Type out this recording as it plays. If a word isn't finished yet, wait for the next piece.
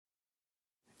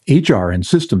HR and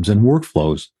systems and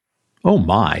workflows. Oh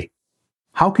my.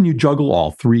 How can you juggle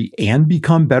all three and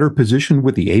become better positioned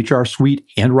with the HR suite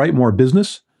and write more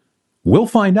business? We'll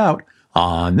find out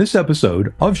on this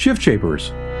episode of Shift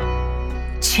Shapers.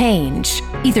 Change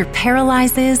either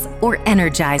paralyzes or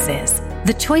energizes.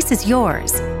 The choice is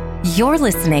yours. You're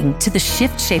listening to the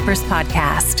Shift Shapers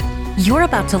podcast. You're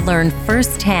about to learn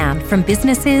firsthand from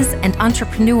businesses and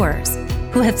entrepreneurs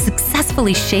who have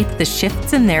successfully shaped the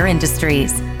shifts in their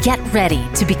industries. Get ready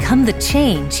to become the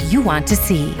change you want to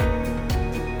see.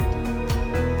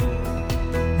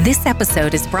 This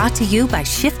episode is brought to you by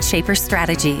Shift Shaper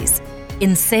Strategies.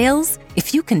 In sales,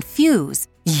 if you confuse,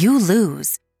 you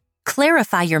lose.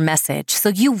 Clarify your message so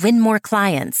you win more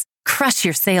clients, crush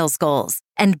your sales goals,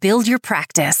 and build your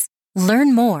practice.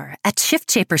 Learn more at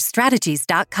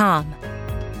shiftshaperstrategies.com.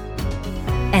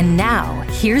 And now,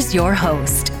 here's your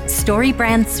host,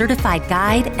 StoryBrand Certified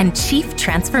Guide and Chief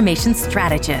Transformation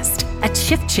Strategist at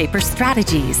Shift Shaper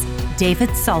Strategies, David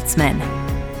Saltzman.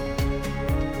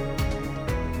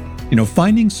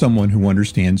 Finding someone who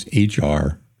understands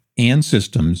HR and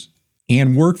systems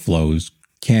and workflows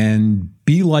can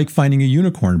be like finding a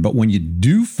unicorn. But when you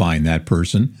do find that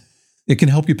person, it can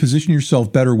help you position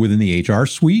yourself better within the HR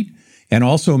suite and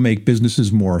also make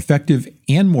businesses more effective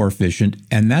and more efficient.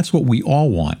 And that's what we all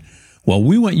want. Well,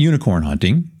 we went unicorn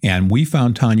hunting and we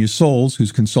found Tonya Sowles,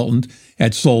 who's consultant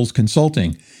at Sowles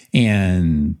Consulting.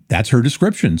 And that's her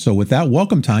description. So with that,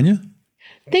 welcome, Tonya.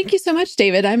 Thank you so much,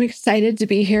 David. I'm excited to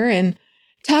be here and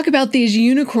talk about these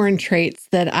unicorn traits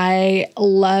that I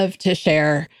love to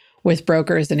share with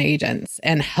brokers and agents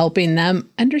and helping them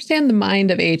understand the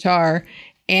mind of HR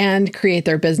and create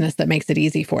their business that makes it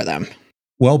easy for them.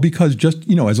 Well, because just,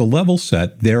 as a level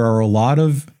set, there are a lot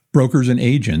of brokers and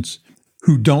agents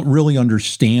who don't really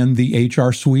understand the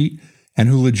HR suite and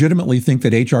who legitimately think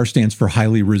that HR stands for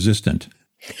highly resistant.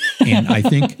 And I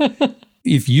think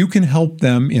if you can help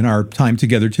them in our time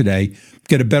together today,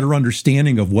 get a better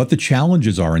understanding of what the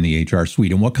challenges are in the HR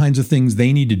suite and what kinds of things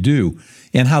they need to do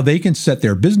and how they can set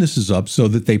their businesses up so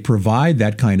that they provide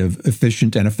that kind of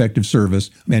efficient and effective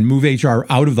service and move HR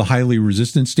out of the highly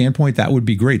resistant standpoint, that would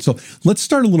be great. So let's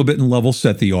start a little bit and level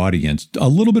set the audience. A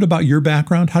little bit about your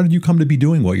background. How did you come to be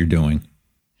doing what you're doing?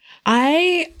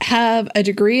 I have a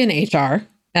degree in HR.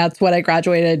 That's what I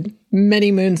graduated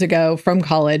many moons ago from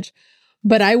college.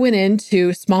 But I went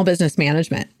into small business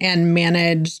management and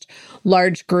managed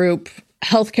large group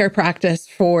healthcare practice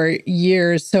for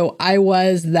years. So I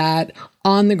was that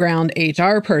on-the-ground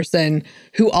HR person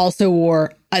who also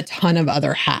wore a ton of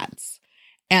other hats.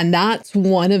 And that's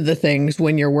one of the things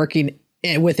when you're working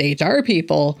with HR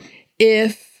people,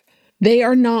 if they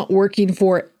are not working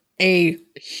for a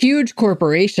huge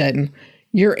corporation,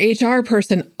 your HR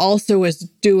person also is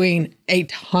doing a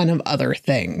ton of other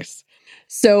things.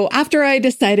 So after I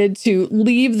decided to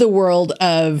leave the world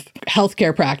of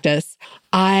healthcare practice,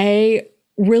 I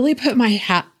really put my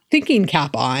thinking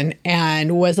cap on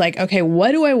and was like, okay,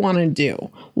 what do I want to do?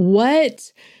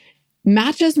 What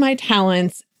matches my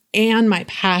talents and my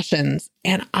passions?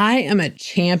 And I am a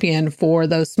champion for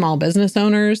those small business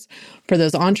owners, for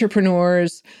those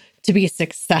entrepreneurs to be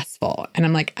successful. And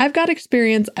I'm like, I've got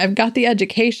experience, I've got the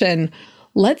education.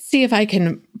 Let's see if I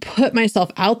can put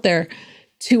myself out there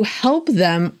to help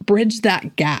them bridge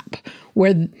that gap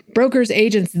where brokers,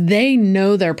 agents, they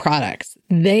know their products.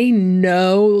 They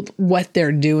know what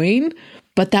they're doing,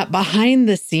 but that behind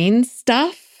the scenes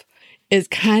stuff is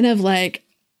kind of like,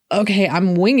 okay,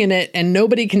 I'm winging it and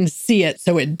nobody can see it,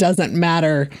 so it doesn't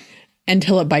matter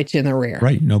until it bites you in the rear.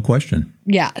 Right, no question.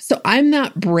 Yeah, so I'm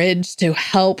that bridge to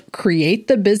help create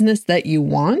the business that you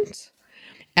want.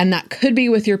 And that could be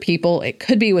with your people, it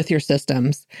could be with your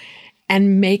systems,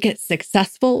 and make it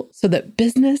successful so that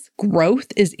business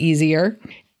growth is easier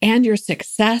and your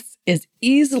success is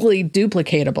easily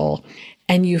duplicatable.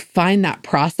 And you find that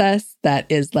process that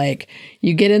is like,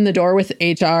 you get in the door with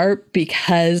HR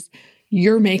because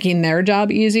you're making their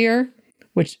job easier,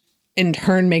 which in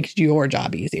turn makes your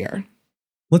job easier.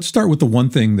 Let's start with the one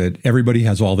thing that everybody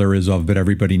has all there is of, but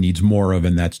everybody needs more of,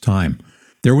 and that's time.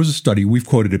 There was a study, we've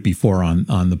quoted it before on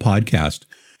the podcast,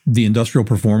 the Industrial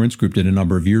Performance Group did a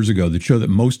number of years ago that showed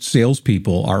that most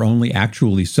salespeople are only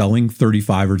actually selling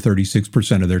 35 or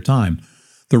 36% of their time.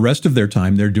 The rest of their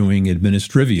time, they're doing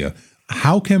administrivia.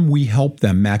 How can we help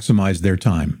them maximize their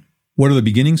time? What are the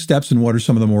beginning steps and what are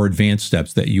some of the more advanced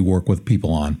steps that you work with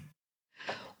people on?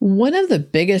 One of the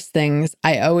biggest things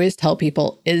I always tell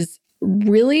people is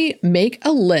really make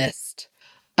a list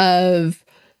of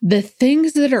the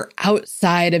things that are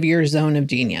outside of your zone of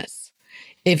genius.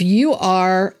 If you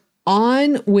are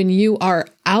on when you are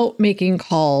out making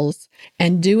calls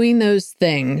and doing those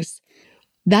things,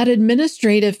 that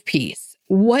administrative piece,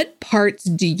 what parts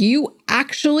do you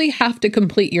actually have to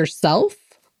complete yourself?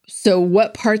 So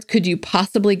what parts could you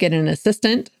possibly get an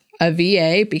assistant, a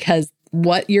VA, because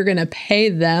what you're going to pay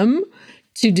them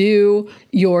to do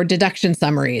your deduction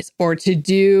summaries or to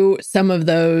do some of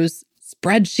those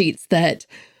spreadsheets that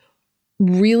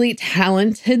really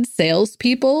talented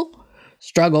salespeople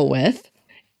struggle with,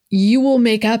 you will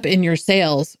make up in your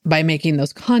sales by making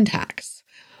those contacts.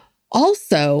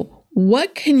 Also,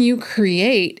 what can you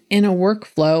create in a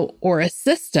workflow or a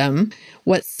system?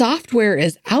 What software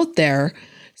is out there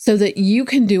so that you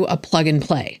can do a plug and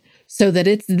play? So that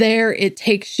it's there, it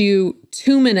takes you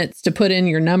 2 minutes to put in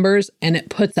your numbers and it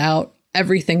puts out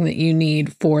everything that you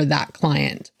need for that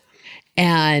client.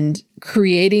 And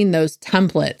creating those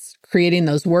templates, creating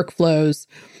those workflows,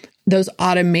 those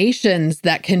automations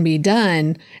that can be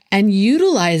done, and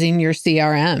utilizing your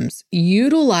CRMs,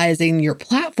 utilizing your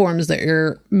platforms that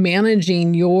you're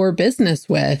managing your business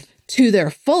with to their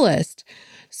fullest,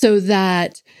 so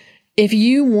that if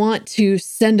you want to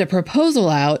send a proposal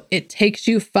out, it takes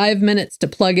you 5 minutes to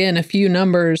plug in a few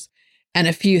numbers and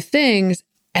a few things,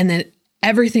 and then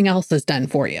everything else is done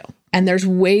for you. And there's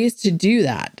ways to do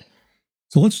that.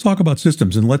 So let's talk about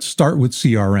systems, and let's start with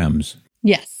CRMs.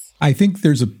 Yes. I think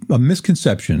there's a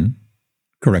misconception,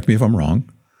 correct me if I'm wrong,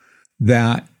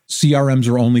 that CRMs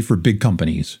are only for big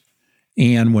companies.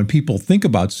 And when people think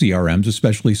about CRMs,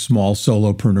 especially small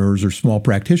solopreneurs or small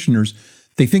practitioners,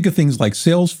 they think of things like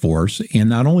Salesforce, and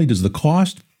not only does the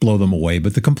cost blow them away,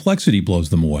 but the complexity blows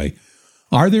them away.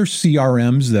 Are there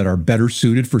CRMs that are better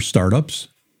suited for startups?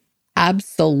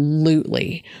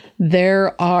 Absolutely.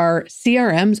 There are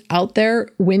CRMs out there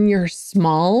when you're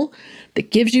small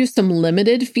that gives you some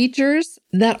limited features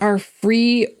that are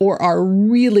free or are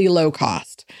really low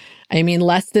cost. I mean,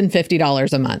 less than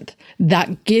 $50 a month,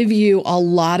 that give you a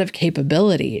lot of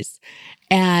capabilities.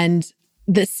 And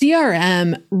the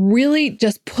CRM really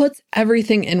just puts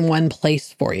everything in one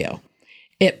place for you.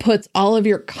 It puts all of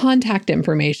your contact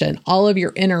information, all of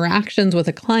your interactions with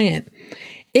a client.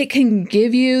 It can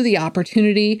give you the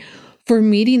opportunity for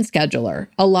meeting scheduler.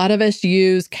 A lot of us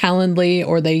use Calendly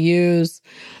or they use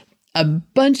a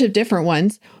bunch of different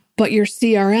ones, but your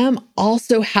CRM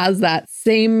also has that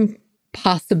same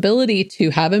possibility to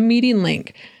have a meeting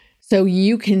link. So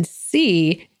you can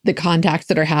see the contacts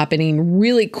that are happening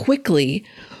really quickly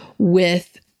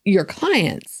with your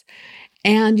clients.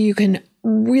 And you can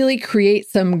really create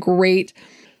some great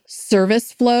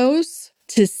service flows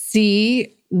to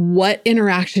see what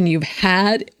interaction you've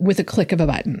had with a click of a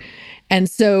button. And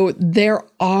so there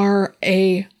are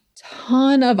a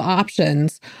ton of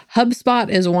options. HubSpot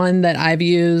is one that I've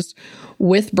used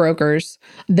with brokers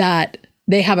that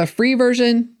they have a free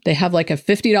version, they have like a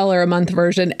 $50 a month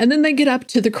version, and then they get up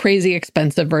to the crazy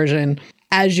expensive version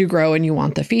as you grow and you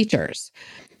want the features.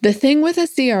 The thing with a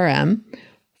CRM,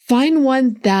 find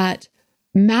one that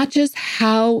matches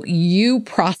how you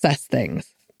process things.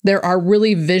 There are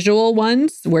really visual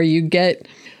ones where you get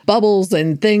bubbles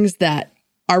and things that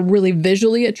are really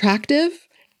visually attractive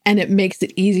and it makes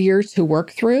it easier to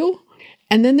work through.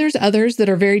 And then there's others that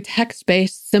are very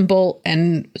text-based, simple,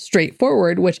 and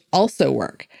straightforward, which also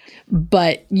work.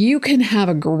 But you can have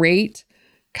a great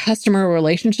customer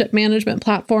relationship management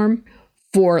platform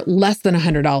for less than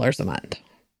 $100 a month.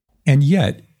 And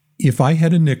yet, if I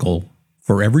had a nickel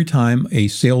for every time a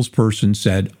salesperson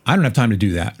said, I don't have time to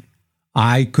do that,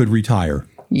 I could retire.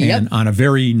 Yep. And on a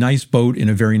very nice boat in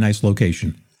a very nice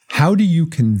location. How do you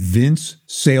convince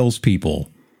salespeople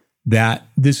that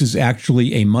this is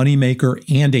actually a moneymaker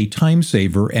and a time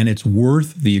saver and it's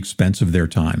worth the expense of their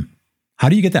time? How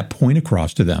do you get that point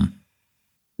across to them?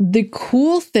 The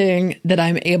cool thing that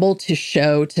I'm able to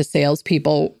show to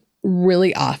salespeople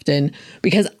really often,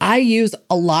 because I use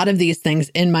a lot of these things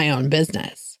in my own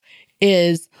business,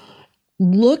 is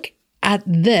look at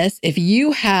this. If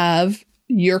you have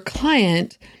your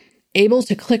client able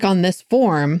to click on this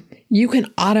form, you can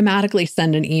automatically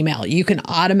send an email. You can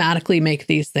automatically make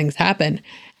these things happen,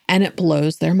 and it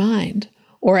blows their mind.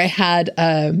 Or I had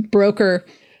a broker,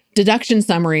 deduction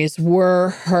summaries were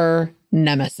her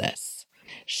nemesis.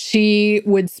 She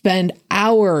would spend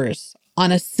hours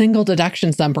on a single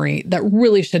deduction summary that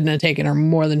really shouldn't have taken her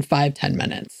more than 5-10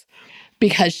 minutes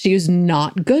because she's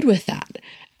not good with that.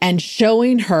 And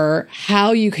showing her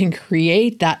how you can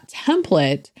create that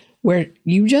template where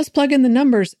you just plug in the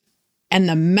numbers and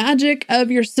the magic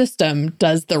of your system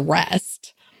does the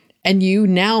rest. And you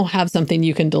now have something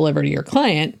you can deliver to your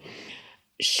client.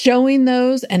 Showing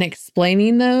those and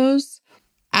explaining those,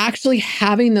 actually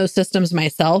having those systems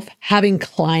myself, having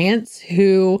clients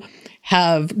who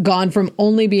have gone from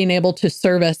only being able to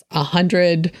service a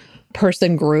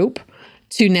 100-person group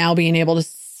to now being able to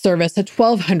service a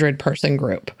 1,200-person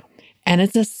group. And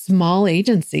it's a small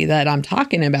agency that I'm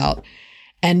talking about.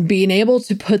 And being able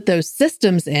to put those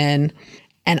systems in,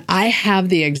 and I have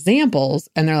the examples,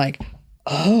 and they're like,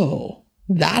 oh,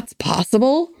 that's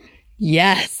possible?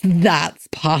 Yes, that's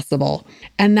possible.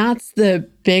 And that's the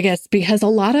biggest, because a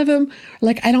lot of them are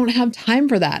like, I don't have time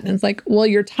for that. And it's like, well,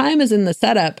 your time is in the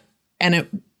setup and it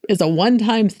is a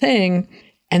one-time thing,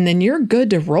 and then you're good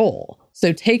to roll.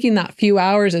 So taking that few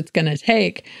hours it's going to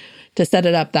take to set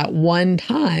it up that one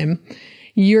time,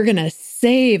 you're going to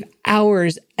save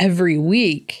hours every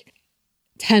week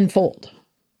tenfold.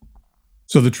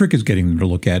 So the trick is getting them to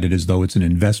look at it as though it's an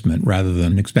investment rather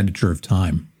than an expenditure of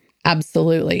time.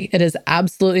 Absolutely. It is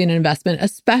absolutely an investment,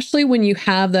 especially when you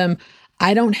have them,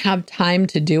 I don't have time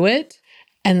to do it.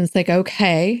 And it's like,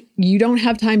 okay, you don't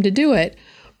have time to do it,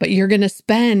 but you're going to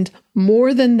spend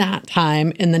more than that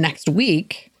time in the next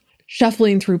week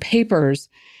shuffling through papers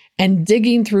and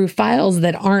digging through files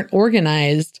that aren't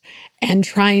organized and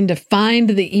trying to find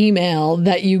the email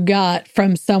that you got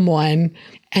from someone.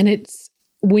 And it's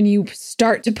when you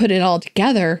start to put it all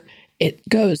together, it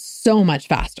goes so much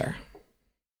faster.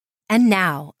 And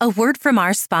now, a word from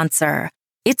our sponsor.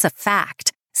 It's a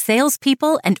fact.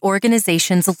 Salespeople and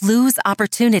organizations lose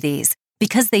opportunities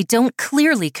because they don't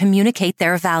clearly communicate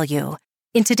their value.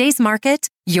 In today's market,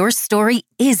 your story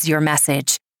is your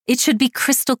message. It should be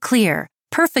crystal clear,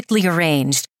 perfectly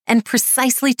arranged, and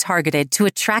precisely targeted to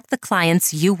attract the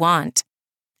clients you want.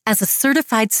 As a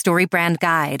certified story brand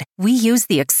guide, we use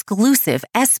the exclusive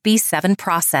SB7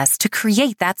 process to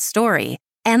create that story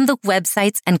and the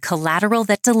websites and collateral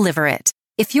that deliver it.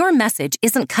 If your message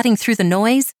isn't cutting through the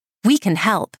noise, we can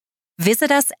help.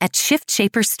 Visit us at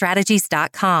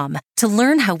shiftshaperstrategies.com to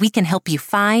learn how we can help you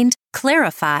find,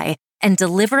 clarify, and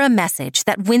deliver a message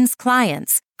that wins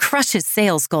clients, crushes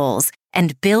sales goals,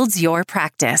 and builds your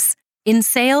practice. In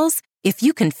sales, if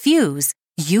you confuse,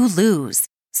 you lose.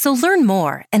 So learn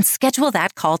more and schedule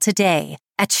that call today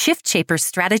at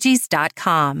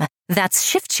shiftshaperstrategies.com.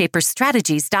 That's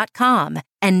shiftshaperstrategies.com.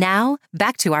 And now,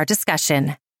 back to our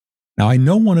discussion. Now, I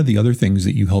know one of the other things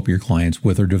that you help your clients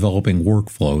with are developing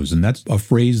workflows, and that's a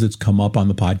phrase that's come up on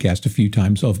the podcast a few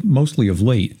times, mostly of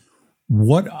late.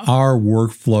 What are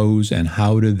workflows and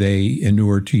how do they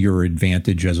inure to your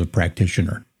advantage as a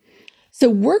practitioner?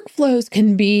 So workflows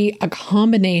can be a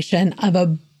combination of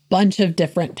a bunch of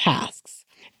different tasks.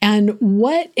 And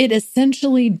what it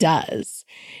essentially does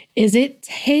is it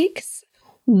takes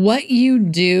what you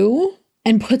do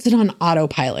and puts it on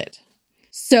autopilot.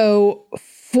 So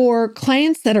for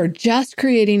clients that are just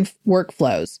creating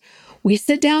workflows, we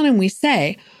sit down and we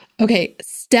say, okay,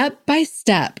 step by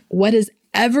step, what is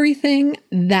everything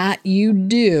that you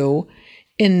do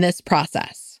in this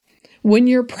process? When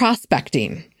you're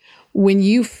prospecting, when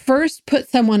you first put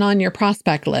someone on your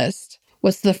prospect list,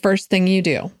 what's the first thing you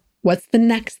do? What's the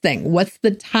next thing? What's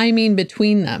the timing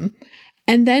between them?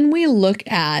 And then we look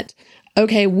at,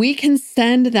 okay, we can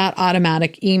send that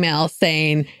automatic email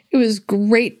saying, it was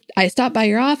great. I stopped by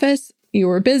your office. You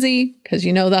were busy, because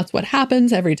you know that's what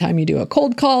happens every time you do a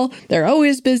cold call. They're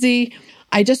always busy.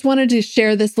 I just wanted to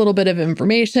share this little bit of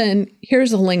information.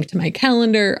 Here's a link to my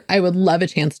calendar. I would love a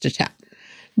chance to chat.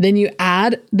 Then you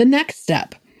add the next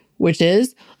step, which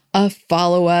is a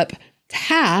follow-up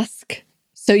task.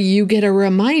 So you get a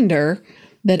reminder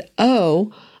that,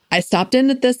 oh, I stopped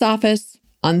in at this office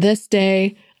on this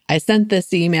day. I sent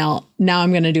this email. Now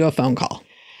I'm going to do a phone call.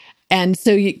 And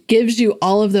so it gives you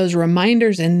all of those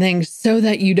reminders and things so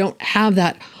that you don't have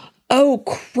that, oh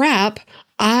crap,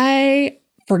 I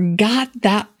forgot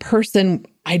that person.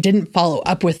 I didn't follow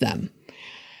up with them.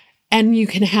 And you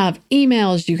can have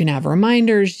emails, you can have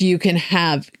reminders, you can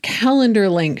have calendar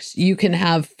links, you can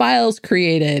have files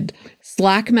created,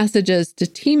 Slack messages to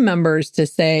team members to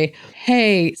say,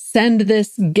 hey, send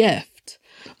this gift,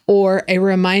 or a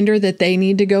reminder that they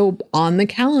need to go on the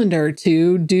calendar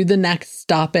to do the next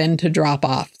stop in to drop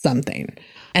off something.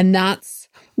 And that's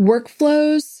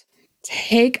workflows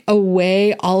take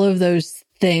away all of those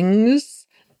things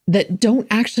that don't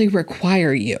actually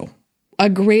require you. A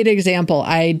great example,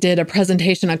 I did a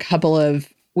presentation a couple of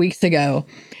weeks ago,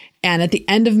 and at the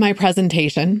end of my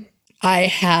presentation, I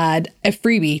had a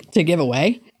freebie to give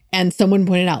away, and someone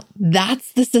pointed out,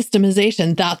 that's the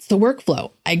systemization, that's the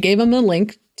workflow. I gave them a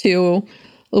link to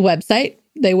the website.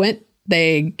 They went,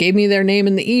 they gave me their name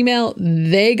in the email.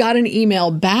 They got an email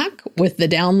back with the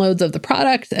downloads of the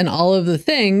products and all of the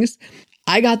things.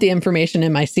 I got the information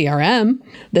in my CRM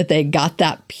that they got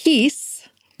that piece.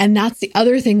 And that's the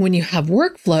other thing when you have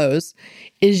workflows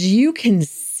is you can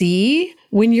see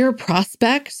when your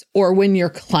prospects or when your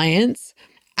clients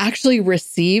actually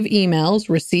receive emails,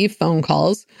 receive phone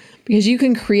calls, because you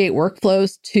can create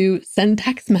workflows to send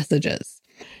text messages,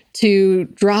 to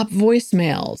drop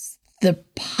voicemails. The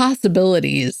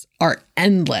possibilities are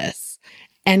endless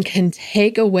and can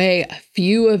take away a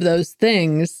few of those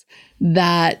things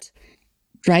that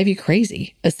drive you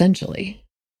crazy, essentially.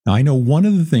 Now, I know one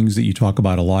of the things that you talk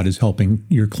about a lot is helping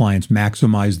your clients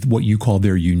maximize what you call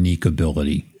their unique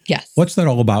ability. Yes. What's that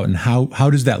all about, and how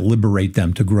does that liberate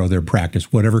them to grow their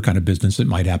practice, whatever kind of business it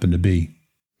might happen to be?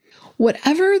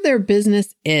 Whatever their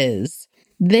business is,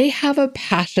 they have a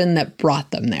passion that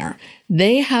brought them there.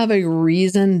 They have a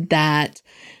reason that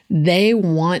they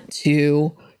want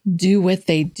to do what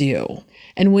they do.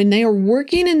 And when they are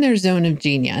working in their zone of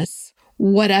genius,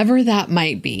 whatever that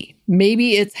might be,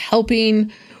 maybe it's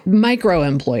helping micro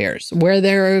employers where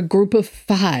they're a group of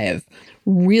 5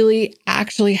 really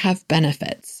actually have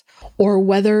benefits, or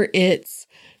whether it's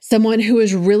someone who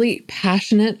is really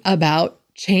passionate about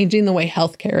changing the way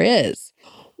healthcare is.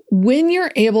 When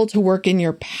you're able to work in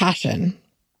your passion,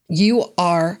 you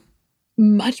are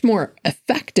much more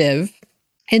effective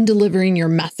in delivering your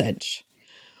message.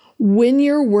 When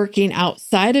you're working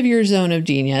outside of your zone of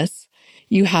genius,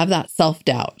 you have that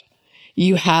self-doubt.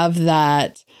 You have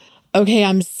that, okay,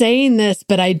 I'm saying this,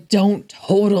 but I don't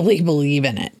totally believe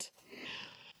in it.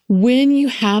 When you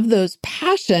have those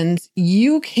passions,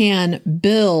 you can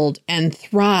build and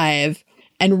thrive,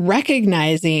 and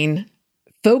recognizing,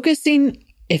 focusing.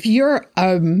 If you're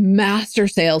a master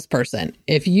salesperson,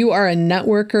 if you are a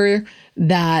networker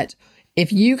that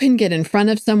if you can get in front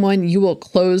of someone, you will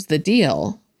close the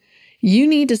deal, you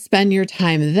need to spend your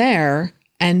time there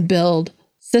and build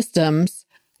systems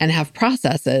and have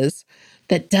processes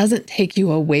that doesn't take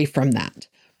you away from that.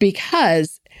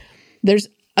 Because there's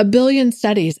a billion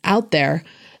studies out there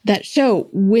that show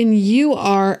when you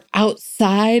are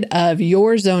outside of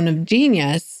your zone of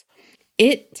genius,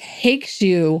 it takes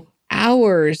you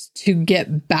hours to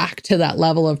get back to that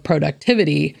level of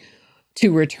productivity,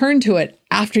 to return to it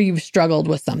after you've struggled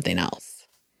with something else.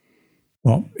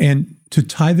 Well, and to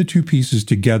tie the two pieces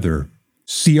together,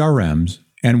 CRMs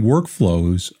and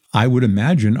workflows, I would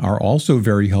imagine, are also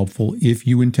very helpful if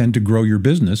you intend to grow your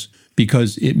business,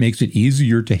 because it makes it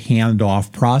easier to hand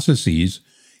off processes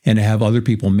and to have other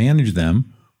people manage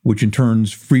them, which in turn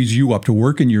frees you up to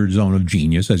work in your zone of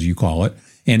genius, as you call it,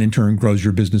 and in turn grows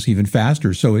your business even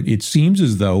faster. So it seems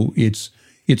as though it's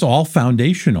all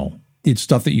foundational. It's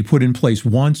stuff that you put in place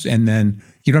once, and then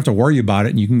you don't have to worry about it,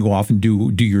 and you can go off and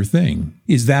do your thing.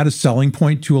 Is that a selling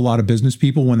point to a lot of business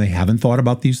people when they haven't thought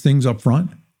about these things up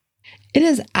front? It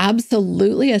is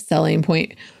absolutely a selling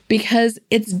point, because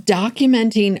it's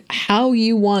documenting how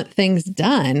you want things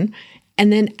done.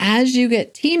 And then as you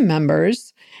get team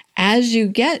members, as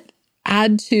you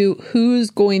add to who's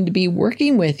going to be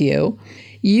working with you,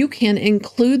 you can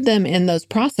include them in those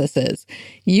processes.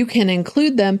 You can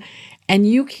include them, and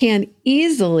you can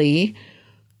easily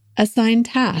assign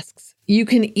tasks. You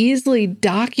can easily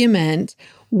document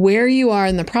where you are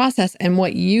in the process and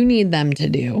what you need them to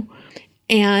do.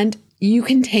 And you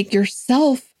can take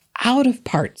yourself out of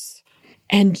parts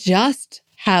and just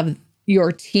have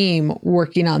your team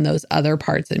working on those other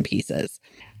parts and pieces.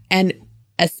 And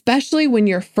especially when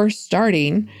you're first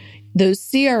starting, those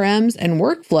CRMs and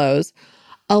workflows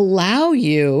allow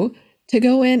you to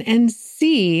go in and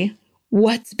see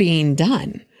what's being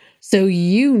done. So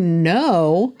you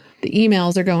know the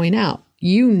emails are going out.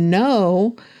 You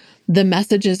know the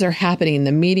messages are happening.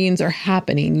 The meetings are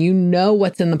happening. You know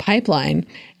what's in the pipeline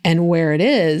and where it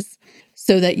is,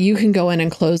 so that you can go in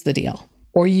and close the deal,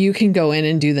 or you can go in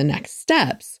and do the next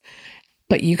steps.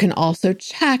 But you can also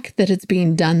check that it's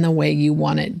being done the way you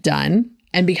want it done.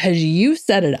 And because you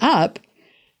set it up,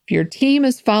 if your team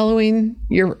is following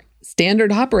your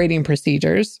standard operating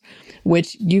procedures,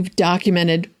 which you've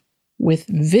documented with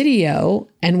video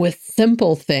and with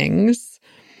simple things,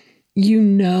 you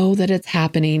know that it's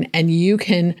happening, and you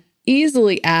can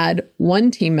easily add 1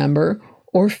 team member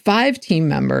or 5 team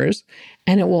members,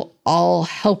 and it will all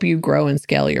help you grow and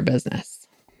scale your business.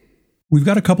 We've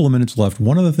got a couple of minutes left.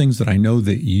 One of the things that I know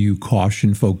that you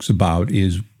caution folks about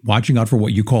is watching out for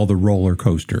what you call the roller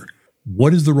coaster.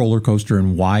 What is the roller coaster,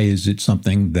 and why is it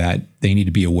something that they need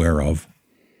to be aware of?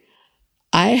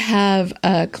 I have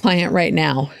a client right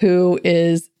now who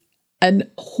is a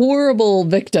horrible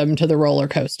victim to the roller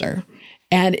coaster.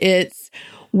 And it's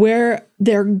where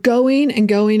they're going and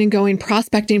going and going,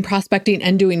 prospecting,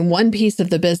 and doing one piece of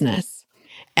the business.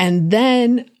 And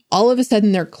then all of a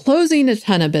sudden they're closing a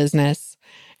ton of business,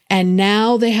 And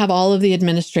now they have all of the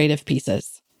administrative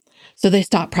pieces. So they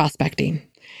stop prospecting.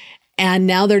 And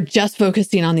now they're just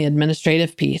focusing on the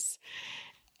administrative piece.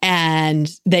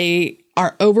 And they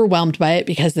are overwhelmed by it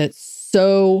because it's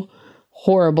so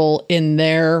horrible in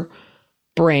their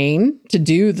brain to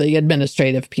do the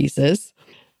administrative pieces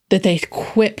that they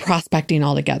quit prospecting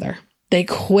altogether. They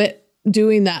quit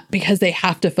doing that because they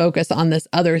have to focus on this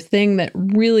other thing that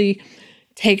really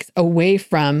takes away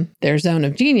from their zone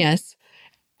of genius.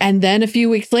 And then a few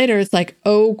weeks later, it's like,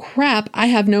 oh crap, I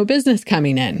have no business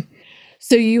coming in.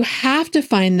 So you have to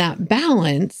find that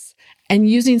balance, and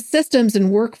using systems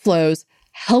and workflows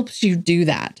helps you do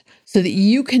that so that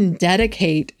you can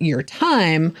dedicate your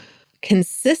time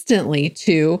consistently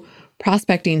to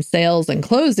prospecting, sales, and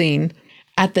closing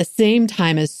at the same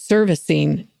time as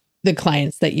servicing the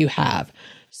clients that you have,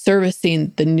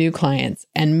 servicing the new clients,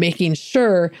 and making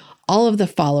sure all of the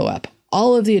follow-up,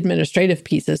 all of the administrative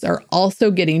pieces are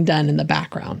also getting done in the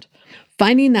background.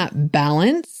 Finding that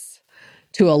balance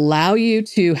to allow you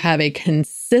to have a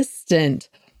consistent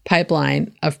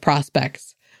pipeline of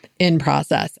prospects in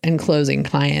process and closing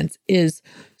clients is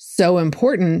so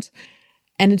important.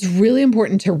 And it's really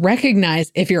important to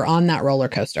recognize if you're on that roller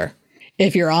coaster.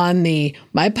 If you're on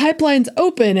my pipeline's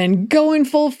open and going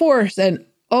full force and,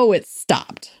 oh, it's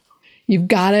stopped. You've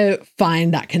got to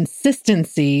find that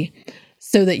consistency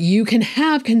so that you can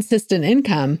have consistent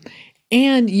income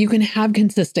and you can have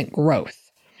consistent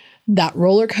growth. That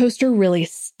roller coaster really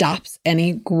stops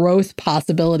any growth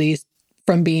possibilities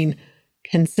from being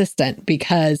consistent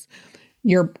because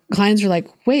your clients are like,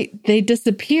 wait, they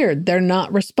disappeared. They're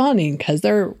not responding because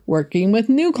they're working with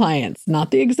new clients,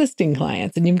 not the existing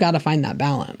clients. And you've got to find that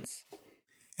balance.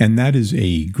 And that is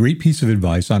a great piece of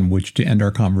advice on which to end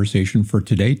our conversation for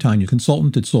today. Tonya,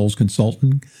 consultant at Sowles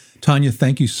Consulting. Tonya,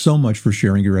 thank you so much for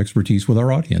sharing your expertise with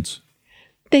our audience.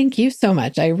 Thank you so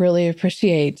much. I really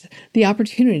appreciate the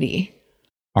opportunity.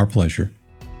 Our pleasure.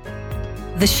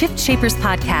 The Shift Shapers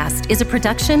podcast is a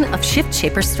production of Shift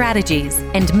Shaper Strategies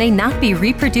and may not be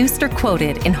reproduced or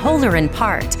quoted in whole or in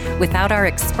part without our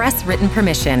express written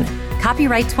permission.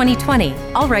 Copyright 2020,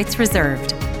 all rights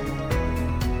reserved.